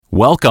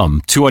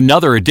Welcome to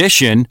another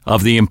edition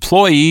of the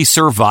Employee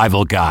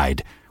Survival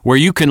Guide, where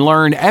you can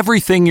learn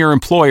everything your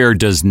employer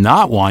does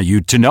not want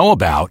you to know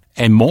about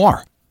and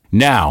more.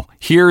 Now,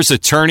 here's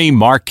attorney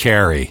Mark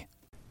Carey.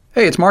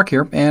 Hey, it's Mark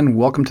here, and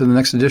welcome to the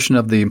next edition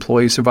of the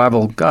Employee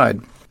Survival Guide.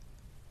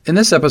 In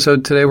this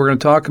episode today, we're going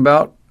to talk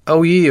about,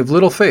 O ye of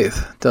little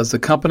faith, does the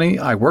company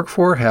I work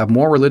for have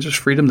more religious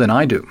freedom than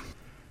I do?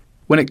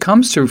 When it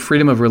comes to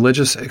freedom of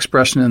religious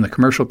expression in the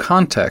commercial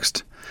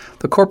context,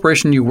 the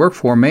corporation you work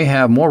for may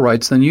have more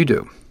rights than you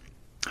do.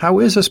 How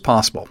is this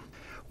possible?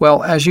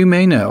 Well, as you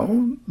may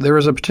know, there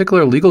is a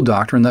particular legal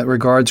doctrine that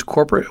regards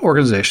corporate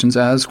organizations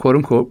as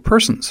quote-unquote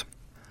persons.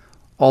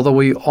 Although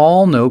we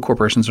all know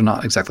corporations are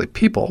not exactly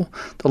people,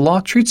 the law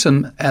treats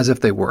them as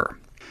if they were.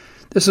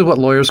 This is what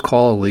lawyers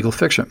call a legal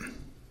fiction.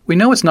 We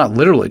know it's not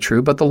literally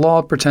true, but the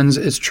law pretends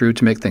it's true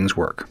to make things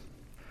work.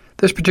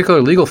 This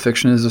particular legal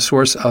fiction is the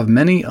source of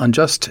many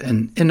unjust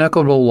and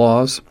inequitable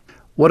laws.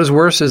 What is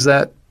worse is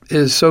that it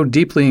is so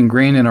deeply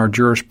ingrained in our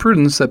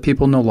jurisprudence that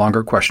people no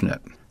longer question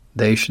it.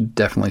 They should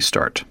definitely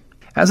start.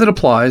 As it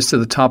applies to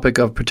the topic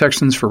of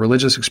protections for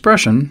religious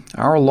expression,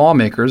 our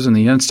lawmakers in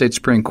the United States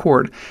Supreme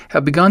Court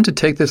have begun to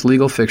take this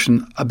legal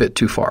fiction a bit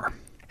too far.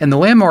 In the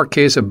landmark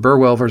case of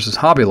Burwell v.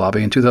 Hobby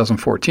Lobby in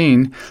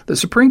 2014, the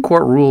Supreme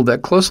Court ruled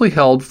that closely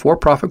held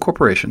for-profit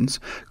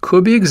corporations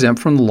could be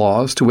exempt from the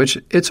laws to which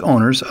its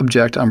owners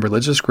object on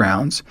religious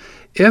grounds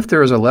if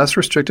there is a less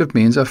restrictive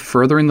means of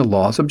furthering the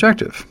law's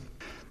objective.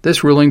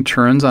 This ruling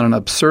turns on an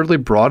absurdly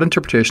broad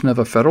interpretation of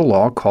a federal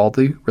law called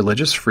the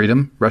Religious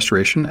Freedom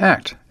Restoration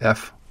Act,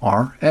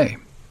 FRA,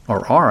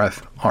 or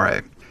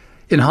RFRA.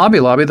 In Hobby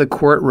Lobby, the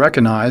court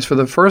recognized for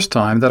the first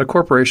time that a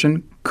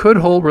corporation could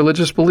hold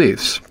religious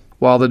beliefs.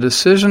 While the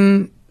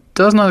decision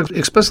does not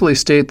explicitly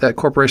state that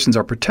corporations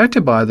are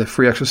protected by the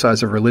free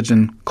exercise of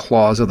religion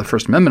clause of the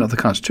First Amendment of the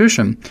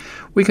Constitution,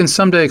 we can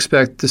someday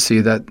expect to see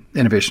that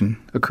innovation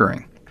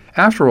occurring.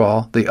 After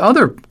all, the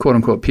other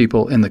quote-unquote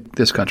people in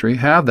this country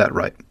have that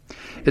right.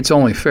 It's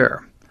only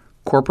fair.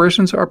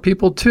 Corporations are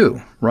people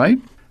too, right?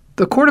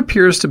 The court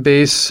appears to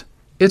base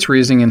its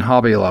reasoning in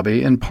Hobby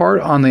Lobby in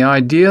part on the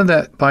idea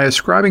that by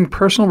ascribing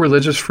personal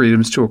religious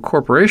freedoms to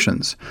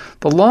corporations,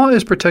 the law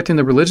is protecting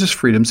the religious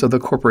freedoms of the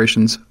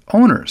corporation's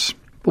owners.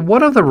 But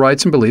what of the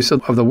rights and beliefs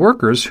of the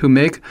workers who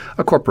make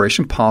a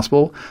corporation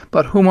possible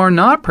but whom are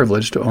not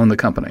privileged to own the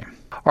company?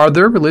 Are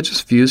their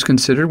religious views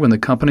considered when the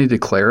company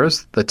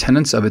declares the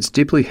tenets of its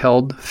deeply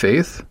held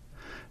faith?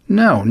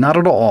 No, not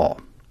at all.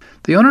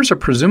 The owners are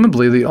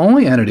presumably the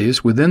only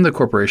entities within the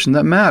corporation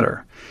that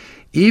matter,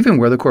 even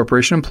where the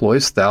corporation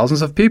employs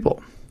thousands of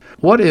people.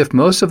 What if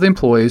most of the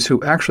employees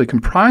who actually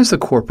comprise the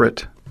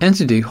corporate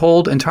entity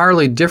hold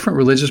entirely different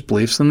religious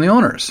beliefs than the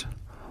owners?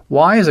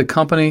 Why is a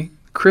company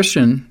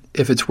Christian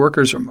if its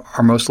workers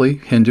are mostly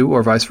Hindu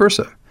or vice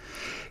versa?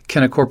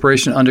 Can a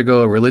corporation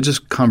undergo a religious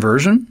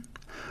conversion?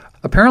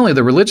 Apparently,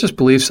 the religious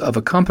beliefs of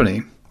a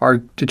company are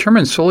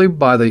determined solely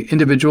by the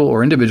individual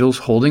or individuals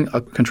holding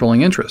a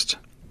controlling interest.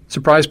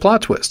 Surprise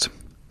plot twist.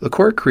 The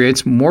court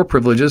creates more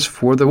privileges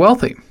for the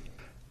wealthy.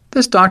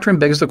 This doctrine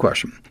begs the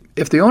question,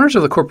 if the owners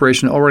of the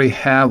corporation already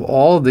have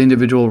all of the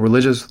individual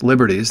religious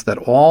liberties that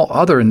all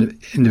other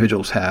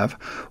individuals have,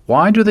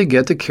 why do they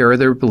get to carry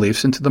their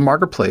beliefs into the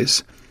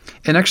marketplace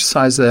and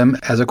exercise them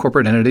as a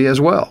corporate entity as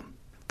well?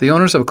 The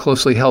owners of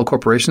closely held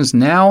corporations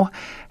now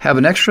have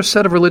an extra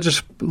set of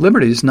religious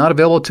liberties not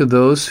available to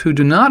those who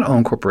do not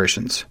own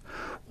corporations.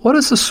 What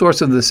is the source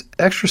of this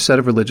extra set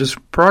of religious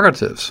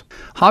prerogatives?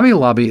 Hobby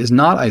Lobby is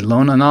not a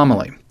lone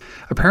anomaly.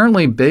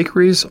 Apparently,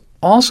 bakeries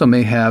also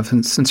may have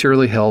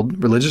sincerely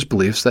held religious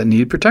beliefs that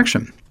need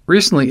protection.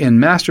 Recently, in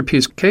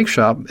Masterpiece Cake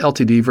Shop,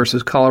 Ltd.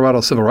 versus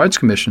Colorado Civil Rights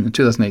Commission in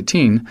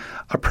 2018,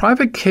 a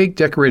private cake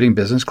decorating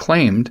business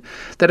claimed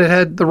that it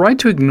had the right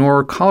to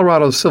ignore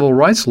Colorado's civil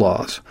rights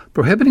laws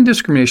prohibiting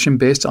discrimination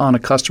based on a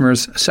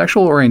customer's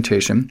sexual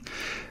orientation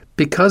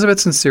because of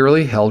its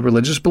sincerely held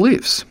religious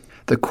beliefs.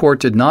 The court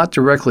did not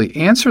directly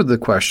answer the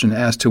question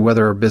as to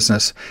whether a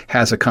business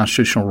has a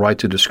constitutional right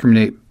to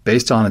discriminate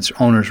based on its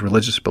owner's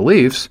religious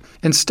beliefs.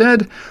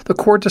 Instead, the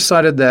court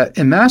decided that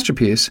in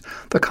Masterpiece,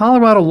 the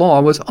Colorado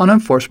law was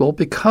unenforceable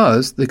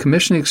because the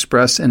commission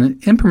expressed an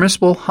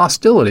impermissible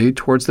hostility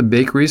towards the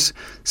bakery's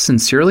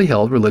sincerely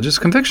held religious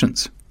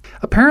convictions.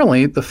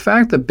 Apparently, the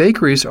fact that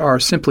bakeries are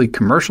simply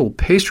commercial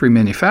pastry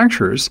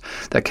manufacturers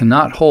that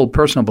cannot hold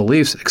personal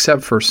beliefs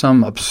except for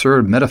some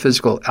absurd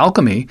metaphysical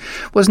alchemy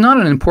was not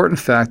an important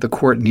fact the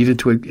court needed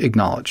to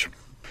acknowledge.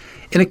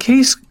 In a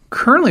case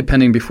currently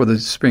pending before the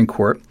Supreme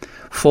Court,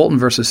 Fulton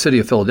v. City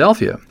of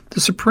Philadelphia,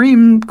 the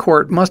Supreme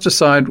Court must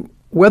decide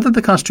whether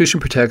the Constitution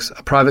protects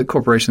a private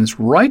corporation's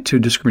right to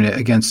discriminate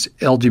against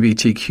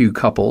LGBTQ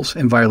couples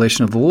in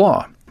violation of the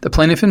law. The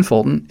plaintiff in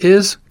Fulton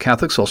is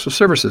Catholic Social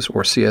Services,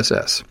 or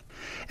CSS,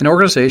 an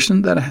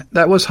organization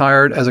that was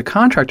hired as a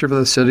contractor for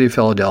the City of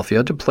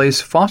Philadelphia to place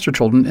foster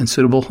children in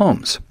suitable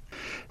homes.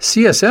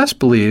 CSS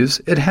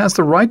believes it has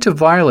the right to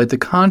violate the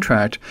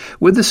contract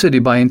with the city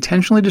by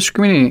intentionally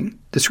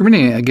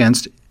discriminating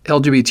against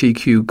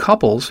LGBTQ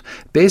couples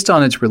based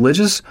on its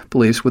religious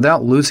beliefs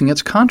without losing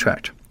its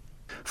contract.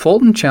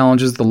 Fulton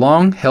challenges the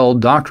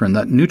long-held doctrine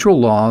that neutral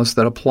laws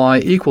that apply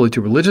equally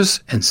to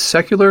religious and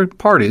secular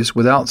parties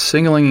without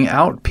singling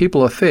out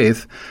people of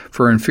faith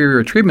for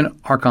inferior treatment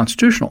are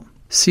constitutional.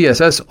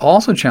 CSS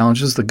also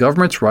challenges the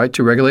government's right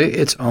to regulate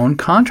its own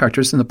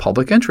contractors in the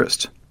public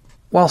interest.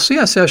 While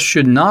CSS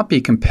should not be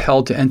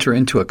compelled to enter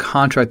into a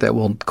contract that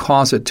will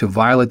cause it to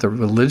violate the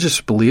religious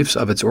beliefs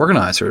of its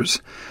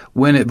organizers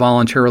when it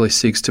voluntarily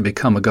seeks to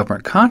become a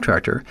government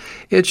contractor,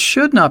 it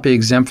should not be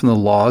exempt from the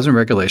laws and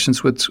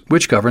regulations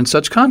which govern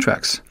such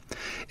contracts.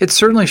 It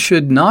certainly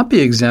should not be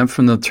exempt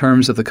from the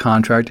terms of the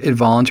contract it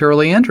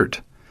voluntarily entered.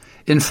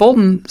 In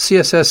Fulton,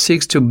 CSS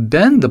seeks to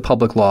bend the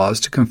public laws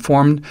to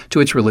conform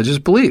to its religious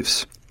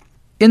beliefs.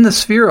 In the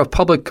sphere of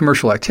public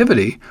commercial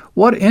activity,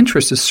 what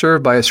interest is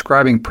served by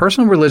ascribing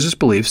personal religious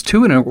beliefs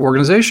to an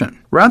organization?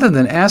 Rather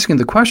than asking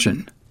the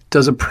question,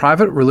 does a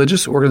private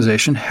religious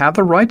organization have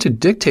the right to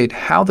dictate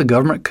how the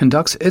government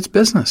conducts its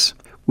business?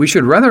 We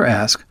should rather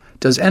ask,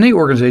 does any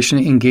organization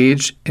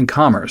engaged in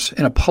commerce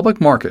in a public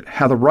market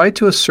have the right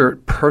to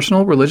assert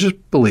personal religious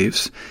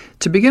beliefs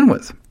to begin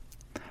with?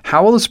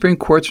 How will the Supreme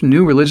Court's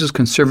new religious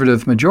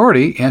conservative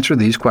majority answer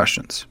these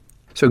questions?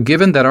 So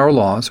given that our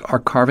laws are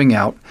carving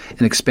out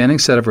an expanding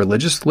set of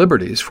religious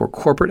liberties for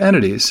corporate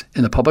entities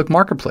in the public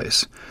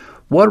marketplace,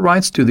 what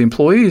rights do the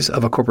employees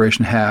of a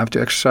corporation have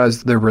to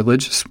exercise their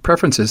religious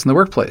preferences in the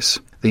workplace?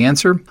 The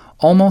answer,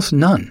 almost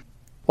none.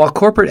 While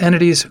corporate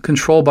entities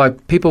controlled by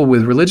people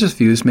with religious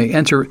views may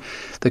enter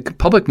the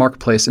public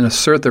marketplace and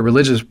assert their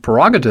religious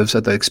prerogatives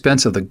at the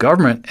expense of the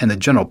government and the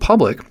general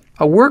public,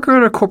 a worker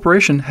at a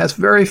corporation has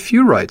very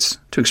few rights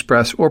to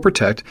express or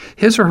protect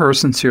his or her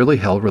sincerely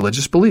held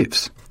religious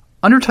beliefs.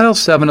 Under Title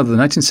VII of the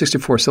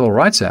 1964 Civil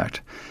Rights Act,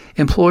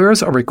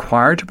 employers are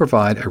required to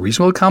provide a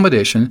reasonable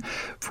accommodation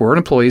for an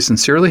employee's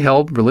sincerely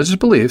held religious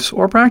beliefs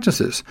or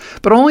practices,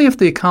 but only if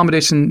the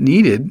accommodation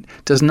needed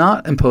does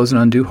not impose an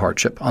undue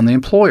hardship on the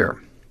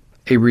employer.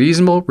 A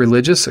reasonable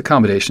religious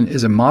accommodation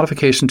is a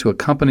modification to a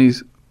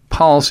company's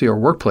policy or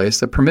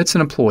workplace that permits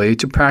an employee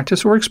to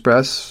practice or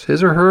express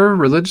his or her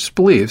religious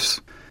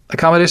beliefs.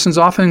 Accommodations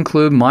often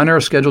include minor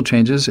schedule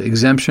changes,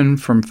 exemption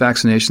from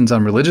vaccinations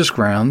on religious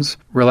grounds,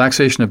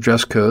 relaxation of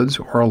dress codes,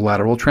 or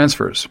lateral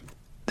transfers.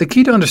 The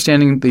key to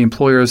understanding the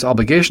employer's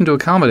obligation to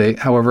accommodate,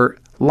 however,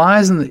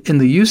 lies in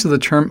the use of the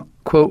term,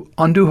 quote,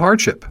 undue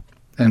hardship,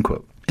 end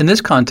quote. In this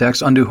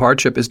context, undue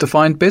hardship is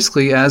defined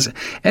basically as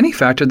any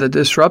factor that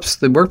disrupts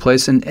the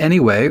workplace in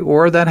any way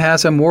or that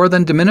has a more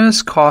than de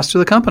minimis cost to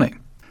the company.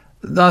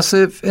 Thus,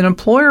 if an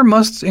employer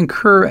must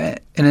incur an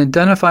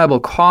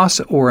identifiable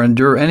cost or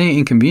endure any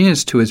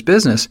inconvenience to its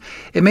business,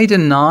 it may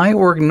deny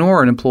or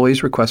ignore an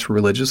employee's request for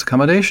religious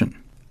accommodation.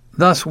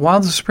 Thus, while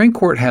the Supreme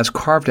Court has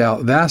carved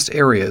out vast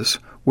areas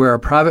where a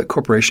private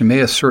corporation may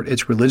assert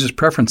its religious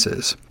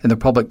preferences in the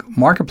public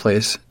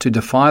marketplace to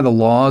defy the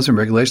laws and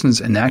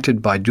regulations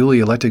enacted by duly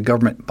elected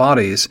government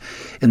bodies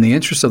in the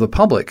interest of the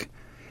public,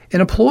 an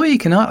employee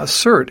cannot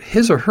assert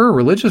his or her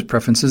religious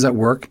preferences at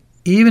work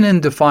even in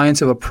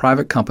defiance of a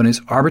private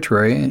company's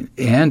arbitrary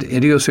and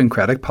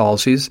idiosyncratic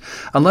policies,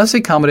 unless the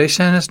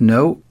accommodation has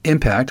no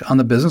impact on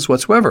the business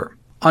whatsoever.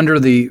 Under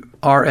the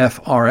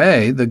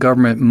RFRA, the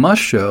government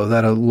must show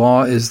that a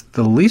law is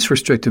the least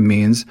restrictive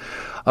means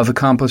of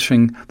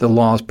accomplishing the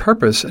law's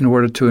purpose in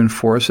order to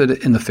enforce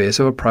it in the face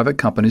of a private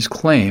company's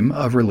claim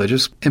of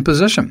religious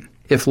imposition.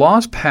 If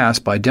laws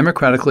passed by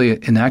democratically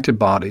enacted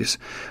bodies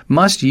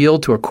must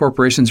yield to a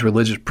corporation's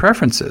religious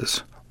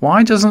preferences,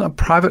 why doesn't a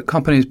private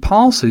company's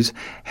policies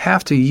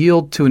have to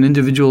yield to an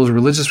individual's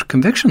religious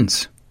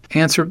convictions?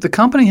 Answer, the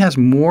company has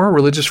more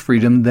religious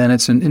freedom than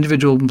its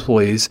individual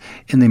employees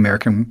in the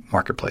American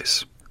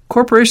marketplace.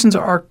 Corporations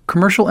are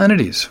commercial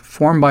entities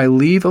formed by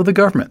leave of the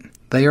government.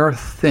 They are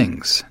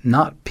things,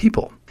 not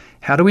people.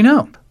 How do we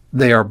know?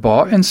 They are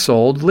bought and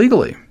sold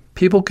legally.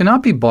 People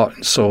cannot be bought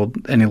and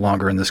sold any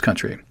longer in this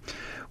country.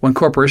 When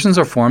corporations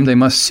are formed, they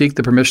must seek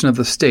the permission of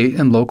the state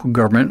and local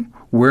government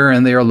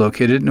wherein they are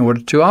located in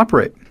order to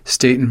operate.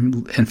 State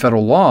and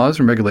federal laws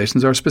and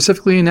regulations are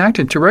specifically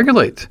enacted to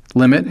regulate,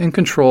 limit, and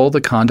control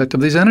the conduct of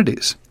these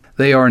entities.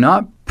 They are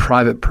not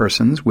private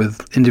persons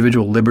with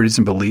individual liberties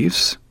and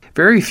beliefs.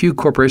 Very few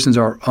corporations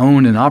are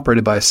owned and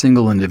operated by a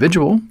single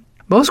individual.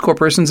 Most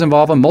corporations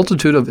involve a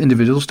multitude of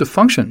individuals to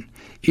function,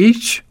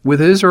 each with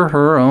his or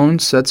her own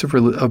sets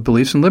of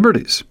beliefs and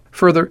liberties.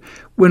 Further,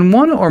 when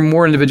one or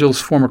more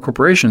individuals form a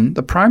corporation,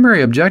 the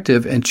primary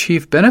objective and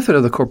chief benefit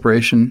of the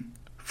corporation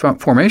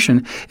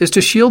formation is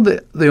to shield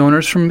the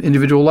owners from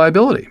individual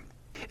liability.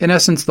 In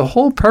essence, the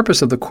whole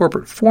purpose of the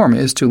corporate form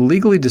is to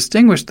legally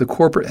distinguish the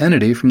corporate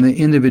entity from the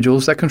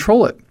individuals that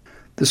control it.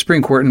 The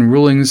Supreme Court in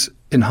rulings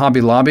in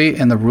Hobby Lobby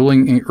and the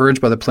ruling urged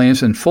by the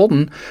plaintiffs in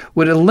Fulton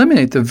would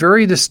eliminate the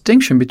very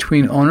distinction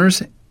between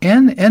owners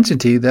and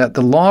entity that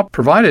the law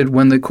provided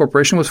when the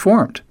corporation was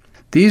formed.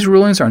 These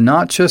rulings are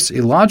not just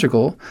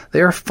illogical,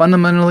 they are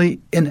fundamentally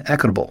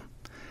inequitable.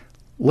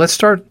 Let's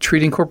start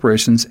treating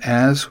corporations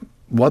as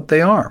what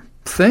they are,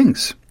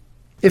 things.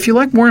 If you'd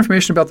like more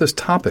information about this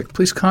topic,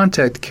 please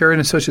contact Carey &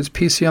 Associates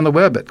PC on the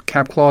web at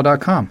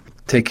capclaw.com.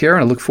 Take care,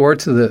 and I look forward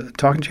to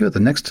talking to you at the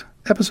next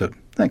episode.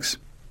 Thanks.